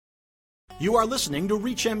You are listening to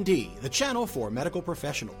ReachMD, the channel for medical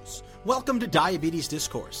professionals. Welcome to Diabetes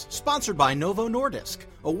Discourse, sponsored by Novo Nordisk,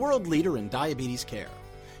 a world leader in diabetes care.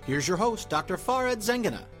 Here's your host, Dr. Farid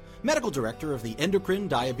Zengana, Medical Director of the Endocrine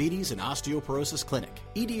Diabetes and Osteoporosis Clinic,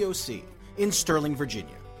 EDOC, in Sterling,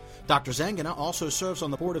 Virginia. Dr. Zengana also serves on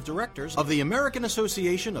the board of directors of the American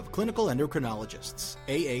Association of Clinical Endocrinologists,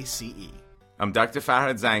 AACE. I'm Dr.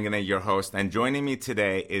 Farid Zengana, your host, and joining me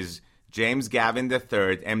today is James Gavin III,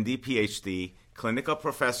 MD, PhD, Clinical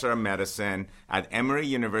Professor of Medicine at Emory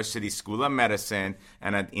University School of Medicine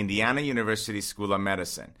and at Indiana University School of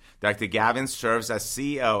Medicine. Dr. Gavin serves as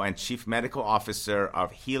CEO and Chief Medical Officer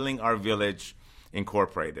of Healing Our Village,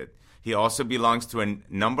 Incorporated. He also belongs to a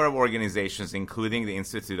number of organizations, including the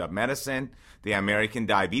Institute of Medicine, the American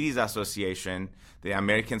Diabetes Association, the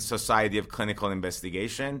American Society of Clinical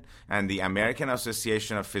Investigation, and the American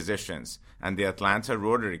Association of Physicians, and the Atlanta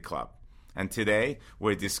Rotary Club. And today,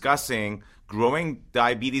 we're discussing growing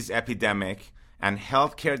diabetes epidemic and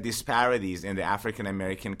healthcare disparities in the African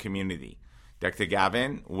American community. Dr.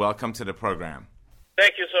 Gavin, welcome to the program.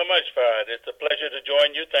 Thank you so much, Farhad. It's a pleasure to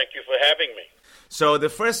join you. Thank you for having me. So the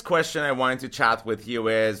first question I wanted to chat with you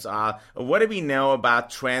is, what do we know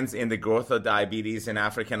about trends in the growth of diabetes in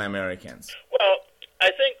African Americans? Well,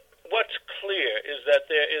 I think what's clear is that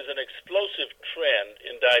there is an explosive trend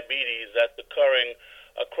in diabetes that's occurring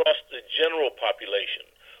across the general population.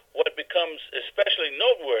 What becomes especially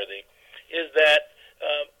noteworthy is that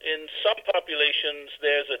in some populations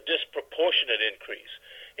there's a disproportionate increase.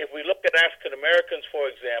 If we look at African Americans,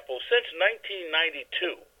 for example, since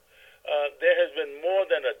 1992, there has been more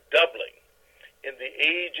than a doubling in the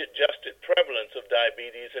age-adjusted prevalence of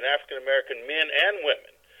diabetes in African American men and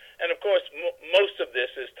women. And of course, most of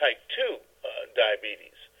this is type 2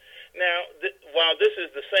 diabetes. Now, while this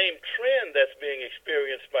is the same trend that's being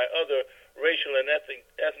experienced by other racial and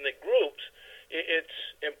ethnic groups, it's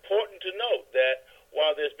important to note that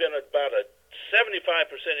while there's been about a 75%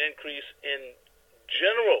 increase in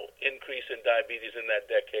general increase in diabetes in that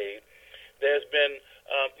decade, there's been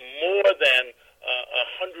more than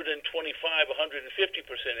 125,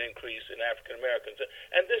 150% increase in African Americans.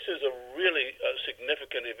 And this is a really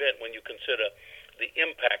significant event when you consider the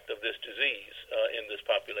impact of this disease in this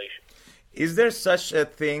population. Is there such a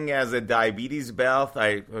thing as a diabetes belt?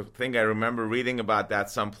 I think I remember reading about that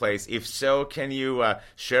someplace. If so, can you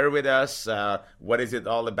share with us what is it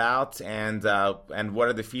all about and what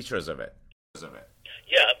are the features of it?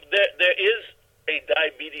 Yeah, there is a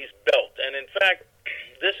diabetes belt, and in fact,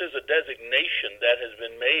 this is a designation that has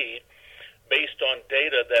been made based on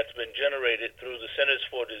data that's been generated through the Centers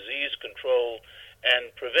for Disease Control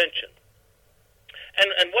and Prevention.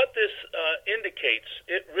 And what this indicates,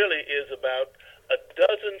 it really is about a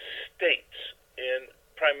dozen states,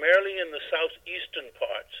 primarily in the southeastern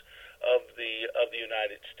parts of the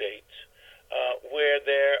United States, where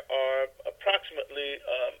there are approximately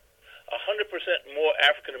 100% more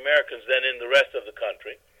African Americans than in the rest of the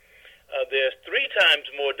country. There's 3 times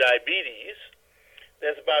more diabetes.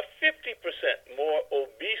 There's about 50% more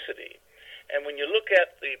obesity. And when you look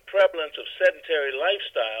at the prevalence of sedentary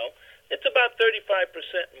lifestyle, it's about 35%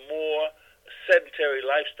 more sedentary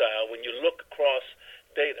lifestyle when you look across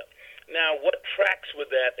data. Now, what tracks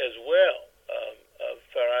with that as well,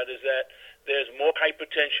 Farhad, is that there's more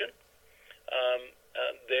hypertension,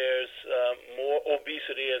 there's more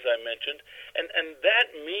obesity, as I mentioned, and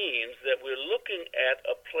that means that we're looking at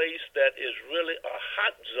a place that is really a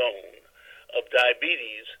hot zone of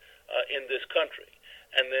diabetes in this country.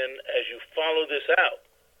 And then as you follow this out,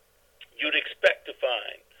 you'd expect to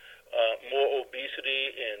find more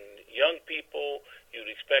obesity in young people. You'd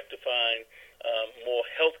expect to find more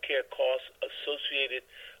healthcare costs associated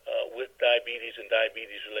with diabetes and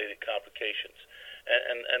diabetes-related complications.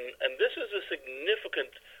 And this is a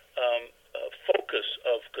significant focus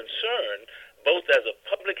of concern, both as a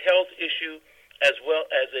public health issue as well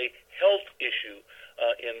as a health issue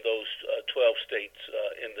in those 12 states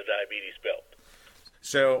in the diabetes belt.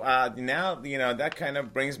 So now, that kind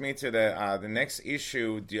of brings me to the next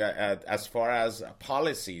issue as far as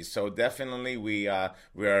policies. So definitely we are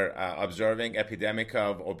observing epidemic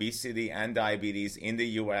of obesity and diabetes in the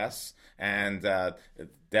U.S. and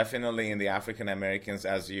definitely in the African Americans,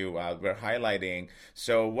 as you were highlighting.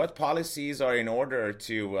 So what policies are in order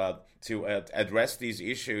to address these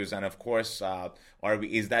issues? And of course,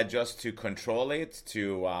 is that just to control it,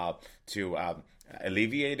 to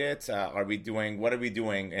alleviate it? What are we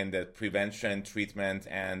doing in the prevention, treatment,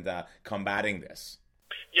 and combating this?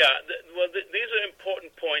 Yeah, these are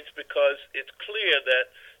important points because it's clear that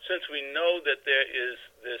since we know that there is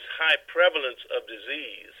this high prevalence of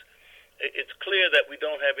disease it's clear that we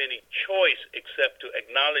don't have any choice except to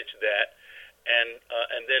acknowledge that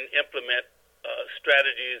and then implement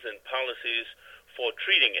strategies and policies for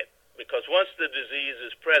treating it. Because once the disease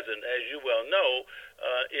is present, as you well know,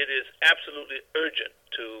 it is absolutely urgent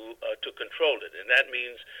to control it. And that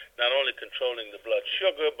means not only controlling the blood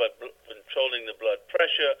sugar, but controlling the blood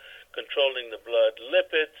pressure, controlling the blood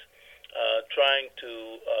lipids, trying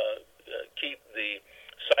to keep the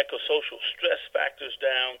psychosocial stress factors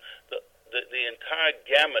down, the entire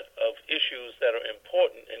gamut of issues that are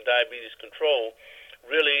important in diabetes control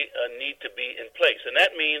really need to be in place. And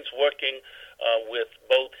that means working with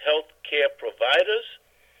both health care providers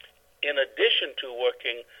in addition to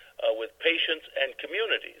working with patients and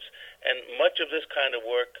communities. And much of this kind of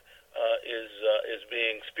work is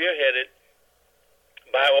being spearheaded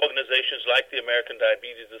by organizations like the American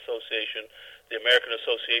Diabetes Association, the American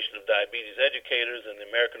Association of Diabetes Educators, and the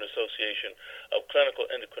American Association of Clinical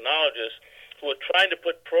Endocrinologists, who are trying to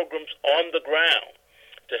put programs on the ground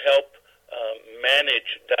to help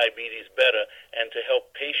manage diabetes better and to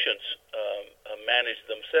help patients manage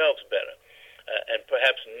themselves better. And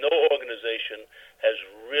perhaps no organization has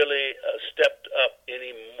really stepped up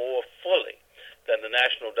any more fully than the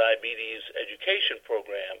National Diabetes Education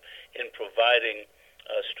Program in providing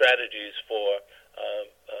strategies for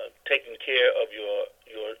taking care of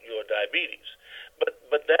your diabetes.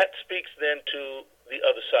 But that speaks then to the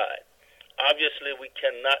other side. Obviously, we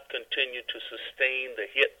cannot continue to sustain the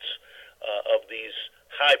hits of these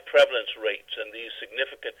high prevalence rates and these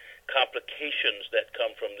significant complications that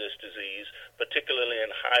come from this disease, particularly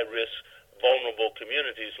in high-risk, vulnerable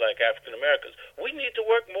communities like African Americans. We need to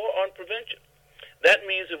work more on prevention. That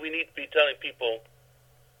means that we need to be telling people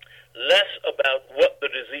less about what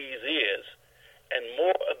the disease is and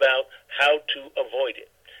more about how to avoid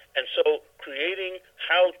it. And so creating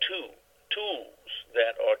how-to tools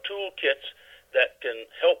that are toolkits that can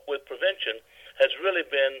help with prevention has really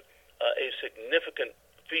been a significant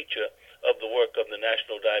feature of the work of the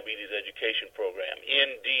National Diabetes Education Program,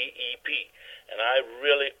 NDEP. And I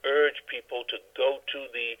really urge people to go to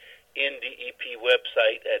the NDEP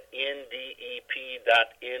website at ndep.nih.gov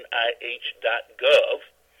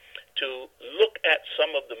to look at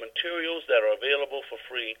some of the materials that are available for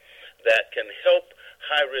free that can help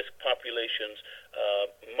high-risk populations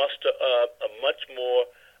muster up a much more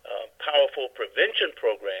powerful prevention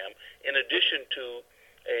program in addition to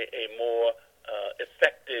a more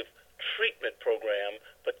effective treatment program,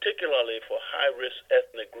 particularly for high-risk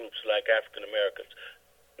ethnic groups like African Americans.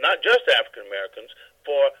 Not just African Americans,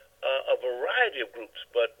 for a variety of groups,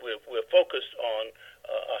 but we're focused on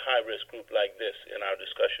a high-risk group like this in our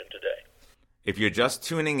discussion today. If you're just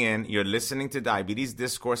tuning in, you're listening to Diabetes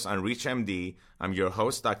Discourse on ReachMD. I'm your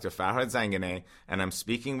host, Dr. Farhad Zanganeh, and I'm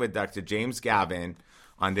speaking with Dr. James Gavin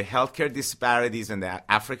on the healthcare disparities in the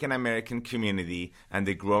African American community and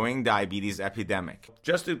the growing diabetes epidemic.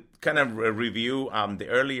 Just to kind of review the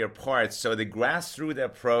earlier parts, so the grassroots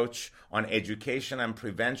approach on education and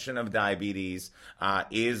prevention of diabetes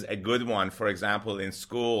is a good one. For example, in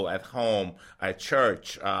school, at home, at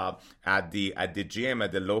church, at the gym,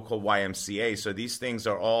 at the local YMCA. So these things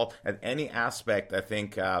are all, at any aspect, I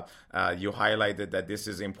think you highlighted that this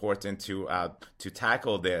is important to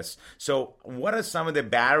tackle this. So what are some of the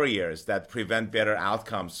barriers that prevent better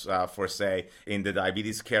outcomes for, say, in the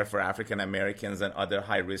diabetes care for African Americans and other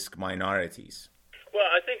high-risk minorities?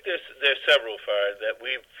 Well, I think there's several, Farhad, that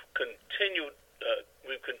we've continued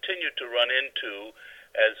to run into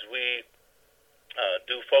as we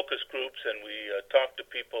do focus groups and we talk to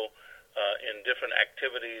people in different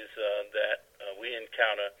activities that we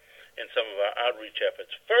encounter in some of our outreach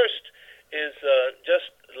efforts. First is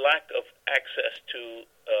just lack of access to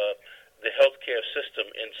the healthcare system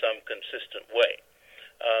in some consistent way.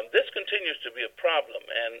 This continues to be a problem,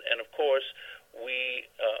 and of course, we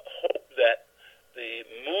hope that the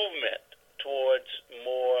movement towards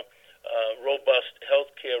more robust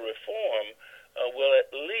healthcare reform will at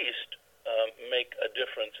least make a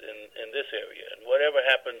difference in this area. And whatever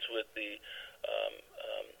happens with the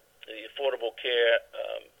Affordable Care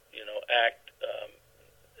Act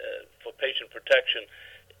for patient protection,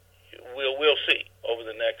 we'll see over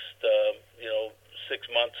the next 6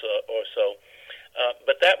 months or so.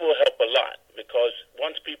 But that will help a lot, because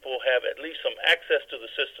once people have at least some access to the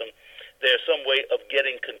system, there's some way of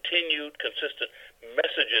getting continued, consistent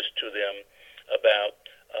messages to them about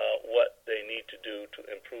what they need to do to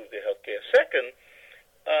improve their health care. Second,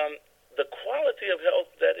 the quality of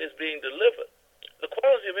health that is being delivered, the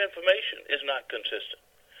quality of information is not consistent.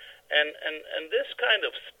 And this kind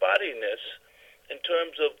of spottiness in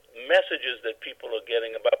terms of messages that people are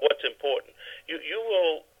getting about what's important, you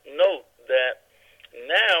will note that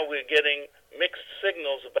now we're getting mixed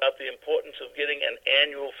signals about the importance of getting an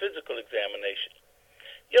annual physical examination.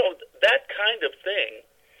 That kind of thing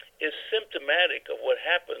is symptomatic of what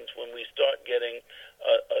happens when we start getting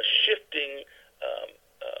a shifting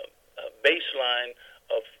baseline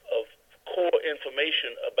of core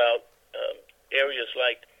information about areas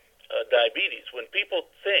like diabetes. When people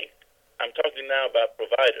think, I'm talking now about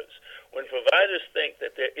providers, when providers think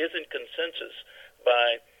that there isn't consensus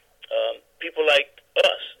by people like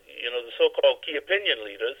us, the so-called key opinion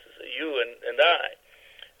leaders, you and I,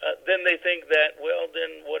 then they think that,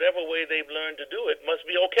 then whatever way they've learned to do it must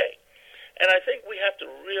be okay. And I think we have to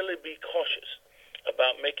really be cautious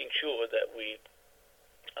about making sure that we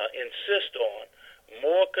insist on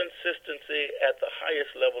more consistency at the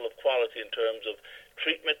highest level of quality in terms of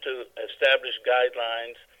treatment to establish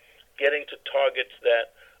guidelines, getting to targets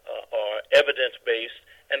that are evidence-based,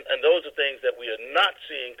 and those are things that we are not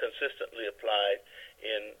seeing consistently applied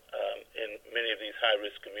in many of these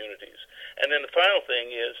high-risk communities. And then the final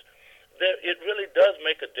thing is that it really does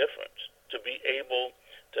make a difference to be able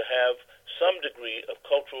to have some degree of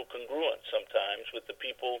cultural congruence sometimes with the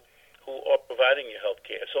people who are providing your health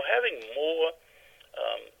care. So having more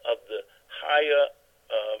of the higher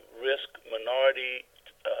risk minority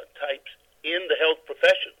types in the health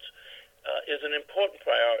professions is an important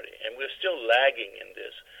priority, and we're still lagging in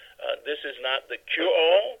this. This is not the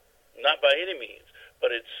cure-all, not by any means, but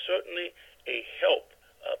it's certainly a help,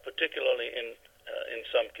 particularly in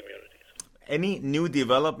some communities. Any new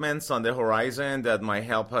developments on the horizon that might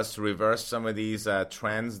help us reverse some of these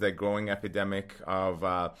trends, the growing epidemic of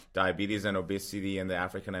diabetes and obesity in the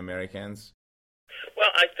African Americans?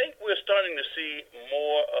 Well, I think we're starting to see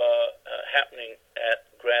more happening at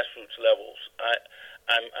grassroots levels.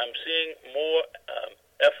 I'm seeing more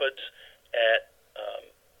efforts at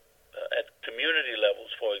community levels,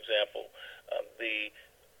 for example. The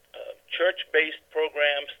church-based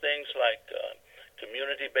programs, things like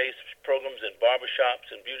community-based programs in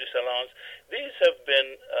barbershops and beauty salons, these have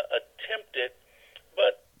been attempted,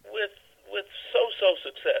 but with so-so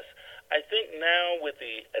success. I think now with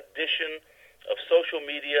the addition of social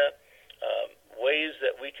media, ways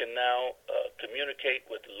that we can now communicate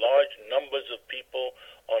with large numbers of people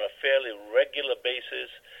on a fairly regular basis,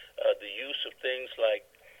 the use of things like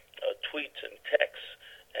tweets and texts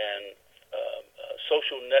and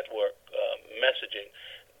social network messaging.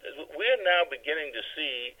 We're now beginning to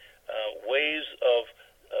see ways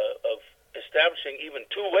of establishing even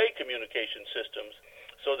two-way communication systems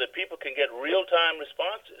so that people can get real-time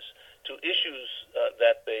responses to issues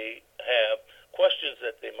that they have, questions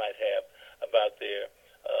that they might have about their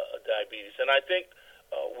diabetes. And I think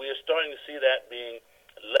we are starting to see that being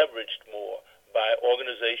leveraged more by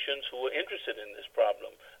organizations who are interested in this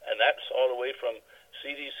problem. And that's all the way from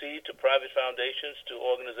CDC to private foundations to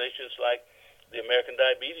organizations like the American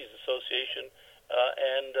Diabetes Association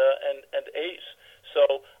and ACE.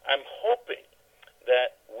 So I'm hoping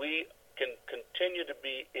that we can continue to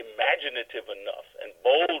be imaginative enough and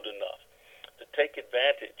bold enough to take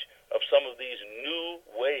advantage of some of these new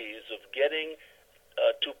ways of getting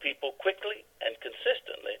to people quickly and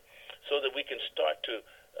consistently so that we can start to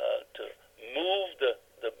move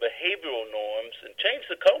the behavioral norms and change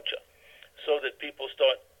the culture so that people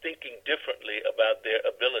start thinking differently about their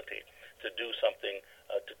ability to do something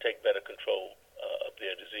to take better control of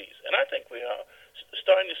their disease. And I think we are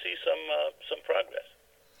starting to see some progress.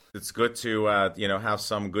 It's good to have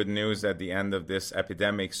some good news at the end of this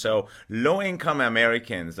epidemic. So low-income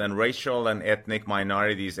Americans and racial and ethnic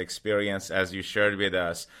minorities experience, as you shared with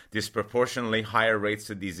us, disproportionately higher rates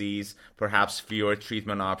of disease, perhaps fewer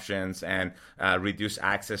treatment options, and reduced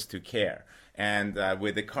access to care. And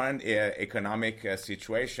with the current economic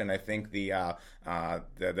situation, I think the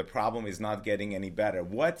problem is not getting any better.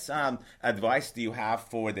 What advice do you have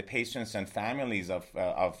for the patients and families of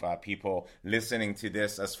people listening to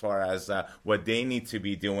this as far as what they need to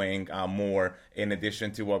be doing more in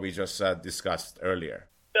addition to what we just discussed earlier?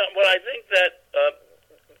 Well, I think that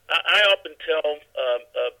I often tell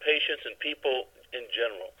patients and people in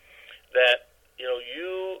general that,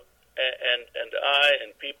 you and I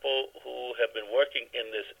and people who have been working in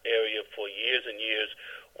this area for years and years,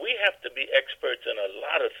 we have to be experts in a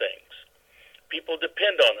lot of things. People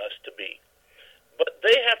depend on us to be. But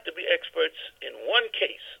they have to be experts in one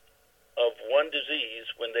case of one disease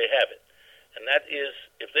when they have it. And that is,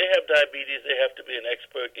 if they have diabetes, they have to be an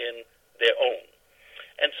expert in their own.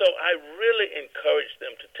 And so I really encourage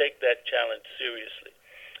them to take that challenge seriously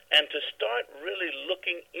and to start really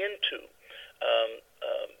looking into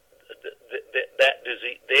that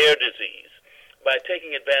disease, their disease, by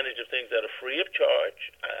taking advantage of things that are free of charge.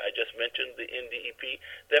 I just mentioned the NDEP.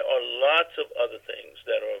 There are lots of other things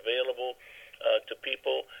that are available to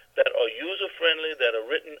people that are user-friendly, that are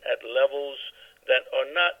written at levels that are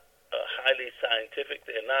not highly scientific.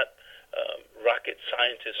 They're not rocket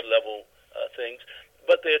scientist level things,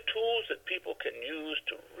 but they're tools that people can use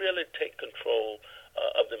to really take control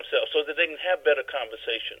of themselves so that they can have better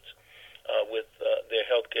conversations with their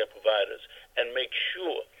healthcare providers and make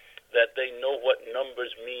sure that they know what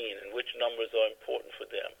numbers mean and which numbers are important for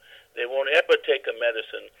them. They won't ever take a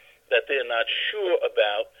medicine that they're not sure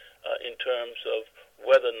about in terms of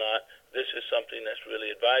whether or not this is something that's really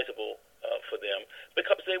advisable for them,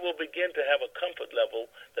 because they will begin to have a comfort level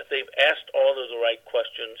that they've asked all of the right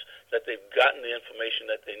questions, that they've gotten the information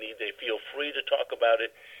that they need. They feel free to talk about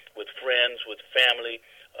it with friends, with family,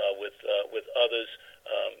 with others,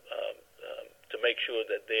 to make sure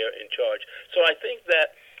that they're in charge. So I think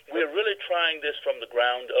that we're really trying this from the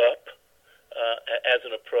ground up as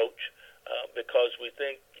an approach because we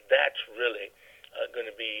think that's really going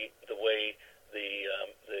to be the way the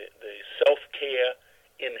self-care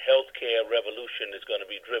in healthcare revolution is going to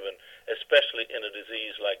be driven, especially in a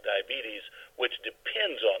disease like diabetes, which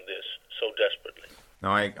depends on this so desperately.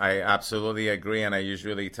 No, I absolutely agree, and I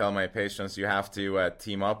usually tell my patients you have to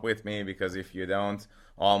team up with me, because if you don't,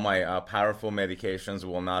 all my powerful medications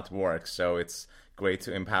will not work. So it's great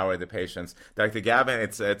to empower the patients. Dr. Gavin,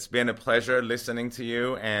 it's been a pleasure listening to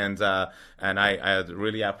you, and I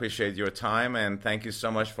really appreciate your time, and thank you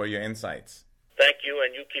so much for your insights. Thank you,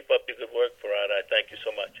 and you keep up your good work, Farhad. I thank you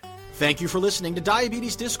so much. Thank you for listening to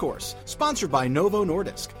Diabetes Discourse, sponsored by Novo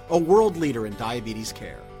Nordisk, a world leader in diabetes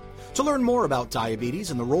care. To learn more about diabetes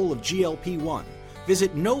and the role of GLP-1,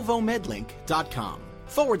 visit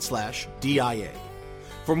novomedlink.com/DIA.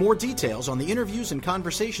 For more details on the interviews and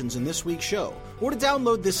conversations in this week's show, or to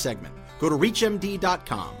download this segment, go to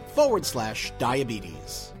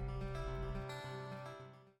reachmd.com/diabetes.